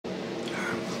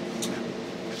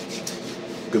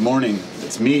Good morning,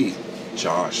 it's me,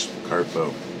 Josh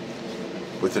Carpo,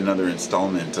 with another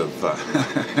installment of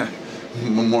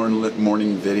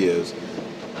morning videos.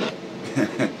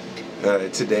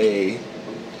 Today,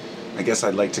 I guess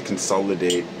I'd like to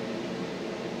consolidate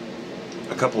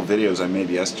a couple videos I made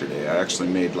yesterday. I actually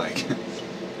made I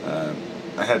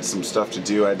had some stuff to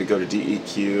do. I had to go to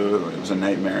DEQ. It was a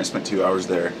nightmare. I spent 2 hours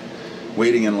there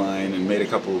waiting in line and made a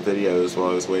couple of videos while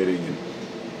I was waiting, and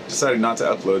decided not to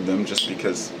upload them just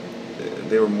because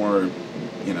they were more,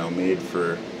 made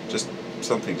for just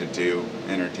something to do,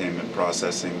 entertainment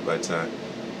processing. But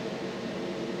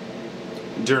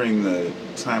during the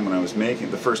time when I was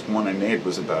making, the first one I made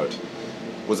was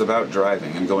about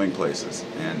driving and going places,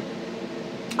 and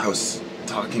I was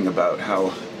talking about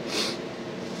how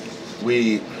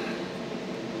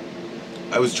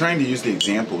I was trying to use the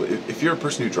example, if you're a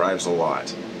person who drives a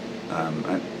lot,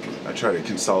 I try to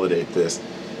consolidate this.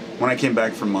 When I came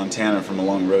back from Montana from a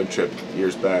long road trip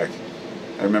years back,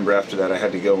 I remember after that I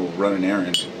had to go run an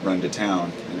errand, run to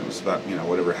town, and it was about,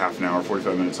 whatever, half an hour,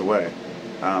 45 minutes away.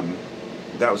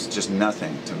 That was just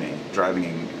nothing to me,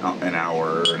 driving an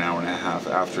hour or an hour and a half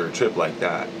after a trip like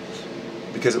that,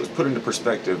 because it was put into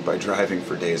perspective by driving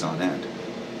for days on end.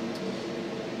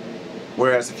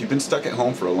 Whereas if you've been stuck at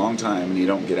home for a long time and you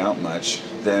don't get out much,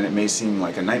 then it may seem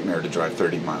like a nightmare to drive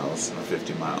 30 miles or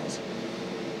 50 miles.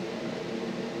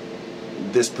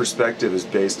 This perspective is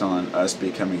based on us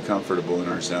becoming comfortable in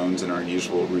our zones and our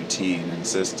usual routine and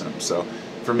system. So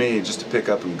for me, just to pick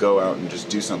up and go out and just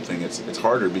do something, it's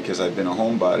harder because I've been a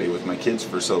homebody with my kids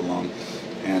for so long,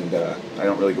 and I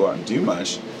don't really go out and do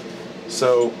much.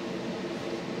 So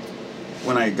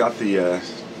when I got the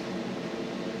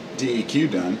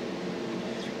DEQ done,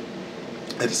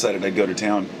 I decided I'd go to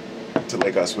town, to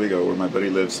Lake Oswego, where my buddy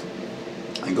lives,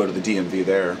 and go to the DMV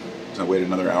there. So I waited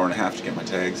another hour and a half to get my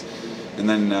tags, and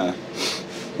then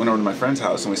went over to my friend's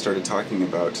house, and we started talking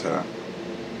about,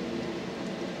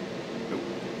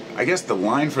 I guess the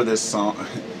line for this song,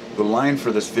 the line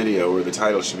for this video, or the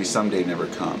title, should be "Someday Never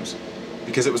Comes,"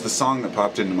 because it was the song that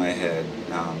popped into my head.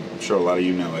 I'm sure a lot of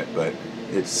you know it, but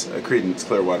it's a Creedence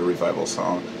Clearwater Revival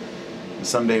song,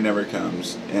 "Someday Never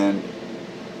Comes," and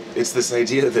it's this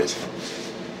idea that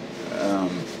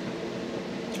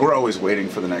we're always waiting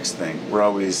for the next thing. We're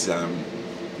always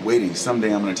waiting.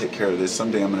 Someday I'm going to take care of this.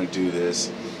 Someday I'm going to do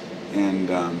this. And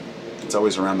it's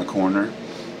always around the corner.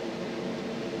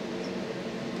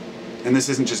 And this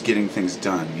isn't just getting things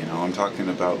done, I'm talking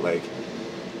about,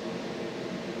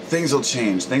 things will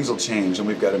change, and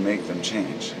we've got to make them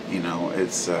change.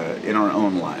 It's in our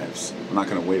own lives. We're not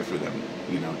going to wait for them,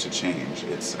 to change.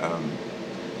 It's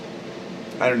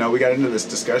I don't know, we got into this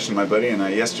discussion, my buddy and I,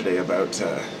 yesterday about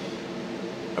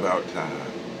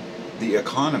the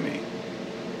economy.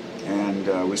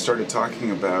 And we started talking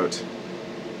about,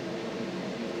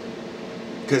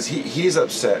 because he's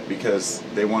upset because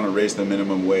they want to raise the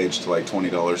minimum wage to like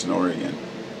 $20 in Oregon.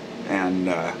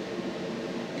 And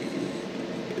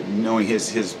knowing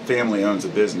his family owns a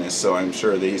business, so I'm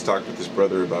sure that he's talked with his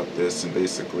brother about this, and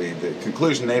basically the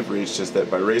conclusion they've reached is that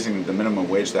by raising the minimum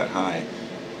wage that high,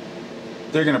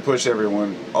 they're going to push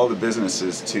all the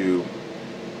businesses, to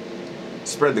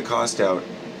spread the cost out,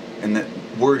 and that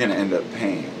we're going to end up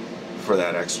paying for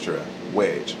that extra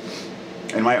wage.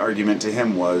 And my argument to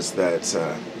him was that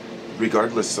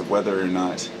regardless of whether or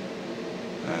not,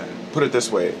 put it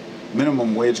this way,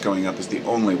 minimum wage going up is the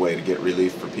only way to get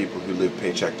relief for people who live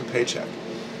paycheck to paycheck.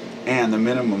 And the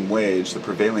minimum wage, the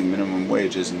prevailing minimum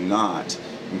wage, is not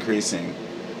increasing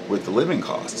with the living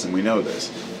costs, and we know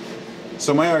this.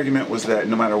 So my argument was that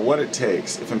no matter what it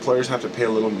takes, if employers have to pay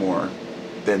a little more,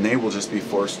 then they will just be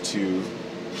forced to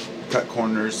cut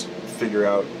corners, figure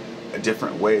out a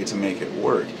different way to make it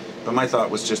work. But my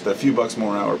thought was just a few bucks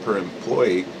more an hour per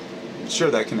employee. Sure,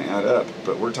 that can add up,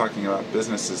 but we're talking about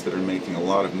businesses that are making a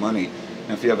lot of money.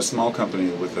 And if you have a small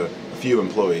company with a few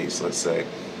employees, let's say,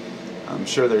 I'm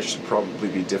sure there should probably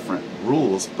be different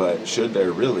rules, but should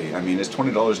there really? I mean, is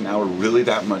 $20 an hour really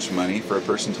that much money for a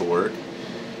person to work?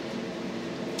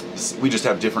 We just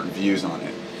have different views on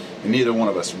it, and neither one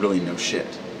of us really know shit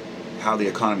how the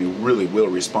economy really will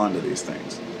respond to these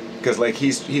things. Because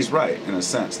he's right in a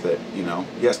sense that,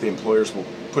 yes, the employers will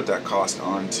put that cost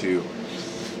onto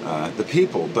the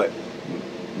people, but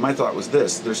my thought was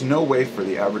this: there's no way for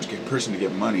the average person to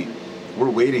get money. We're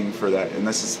waiting for that, and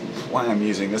this is why I'm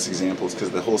using this example, is because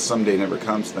the whole "someday never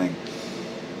comes" thing,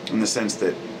 in the sense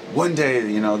that one day,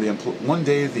 one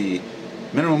day the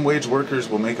minimum wage workers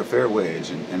will make a fair wage,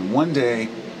 and one day,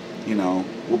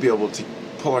 we'll be able to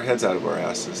pull our heads out of our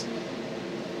asses.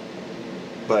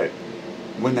 But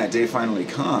when that day finally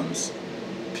comes,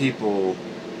 people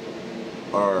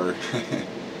are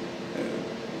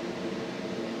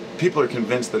people are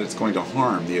convinced that it's going to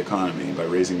harm the economy by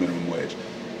raising minimum wage.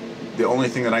 The only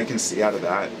thing that I can see out of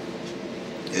that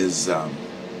is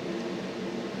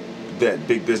that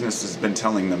big business has been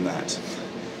telling them that.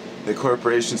 The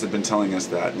corporations have been telling us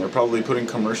that, and they're probably putting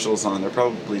commercials on. They're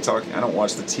probably talking, I don't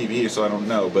watch the TV, so I don't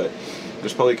know, but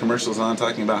there's probably commercials on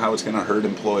talking about how it's going to hurt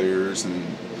employers, and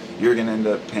you're going to end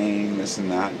up paying this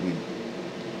and that. And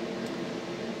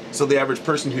so the average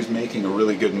person who's making a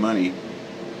really good money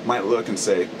might look and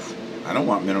say, I don't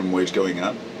want minimum wage going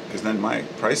up, because then my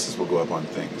prices will go up on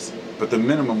things. But the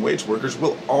minimum wage workers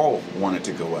will all want it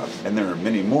to go up, and there are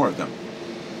many more of them.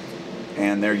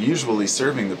 And they're usually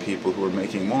serving the people who are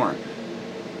making more.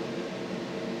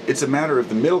 It's a matter of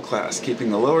the middle class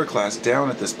keeping the lower class down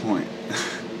at this point.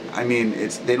 I mean,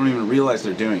 they don't even realize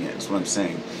they're doing it, is what I'm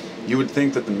saying. You would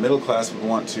think that the middle class would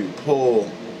want to pull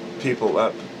people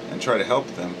up and try to help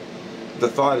them. The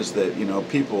thought is that, you know,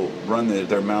 people run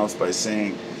their mouths by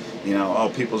saying, you know, oh,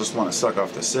 people just want to suck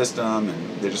off the system,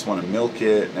 and they just want to milk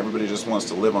it, and everybody just wants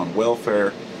to live on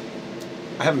welfare.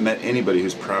 I haven't met anybody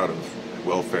who's proud of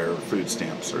welfare or food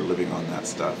stamps or living on that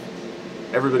stuff.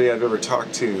 Everybody I've ever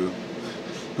talked to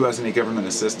who has any government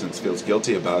assistance feels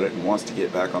guilty about it and wants to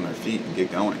get back on their feet and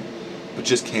get going, but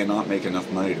just cannot make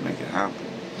enough money to make it happen.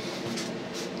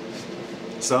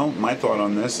 So my thought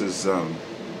on this is,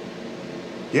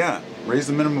 yeah, raise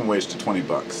the minimum wage to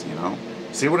 $20, you know,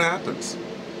 see what happens.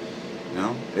 You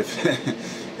know,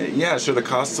 if yeah, sure, the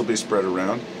costs will be spread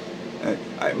around.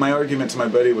 My argument to my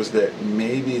buddy was that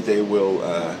maybe they will,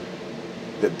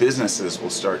 that businesses will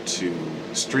start to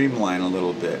streamline a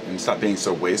little bit and stop being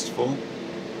so wasteful.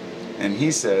 And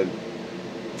he said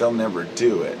they'll never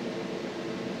do it.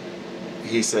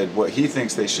 He said what he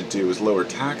thinks they should do is lower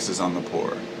taxes on the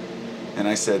poor. And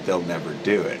I said they'll never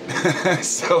do it.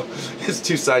 So it's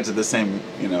two sides of the same,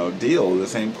 you know, deal, the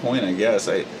same coin, I guess.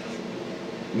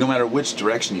 No matter which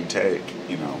direction you take,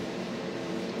 you know,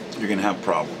 you're going to have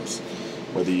problems.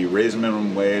 Whether you raise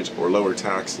minimum wage or lower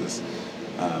taxes,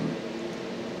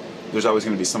 there's always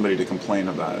going to be somebody to complain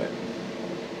about it.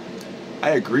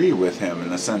 I agree with him in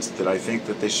the sense that I think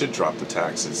that they should drop the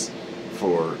taxes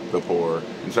for the poor.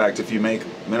 In fact, if you make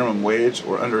minimum wage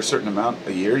or under a certain amount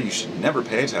a year, you should never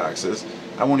pay taxes.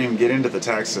 I won't even get into the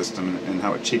tax system and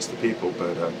how it cheats the people,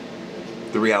 but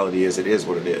the reality is it is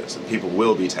what it is. People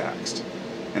will be taxed.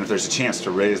 And if there's a chance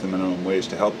to raise the minimum wage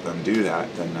to help them do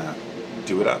that, then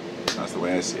do it up. That's the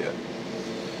way I see it.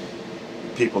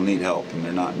 People need help and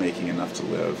they're not making enough to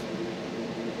live.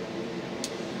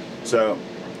 So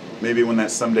maybe when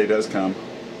that someday does come,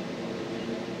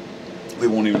 we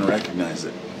won't even recognize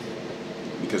it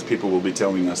because people will be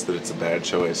telling us that it's a bad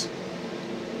choice.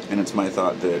 And it's my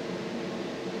thought that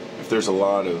if there's a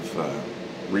lot of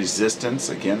resistance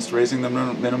against raising the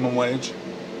minimum wage,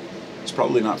 it's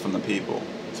probably not from the people.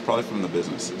 It's probably from the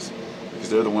businesses, because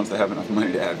they're the ones that have enough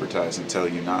money to advertise and tell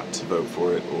you not to vote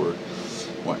for it or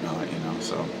whatnot, you know.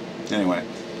 So anyway,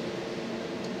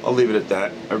 I'll leave it at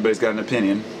that. Everybody's got an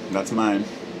opinion. That's mine.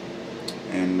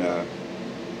 And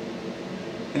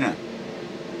yeah,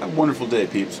 have a wonderful day,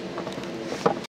 peeps.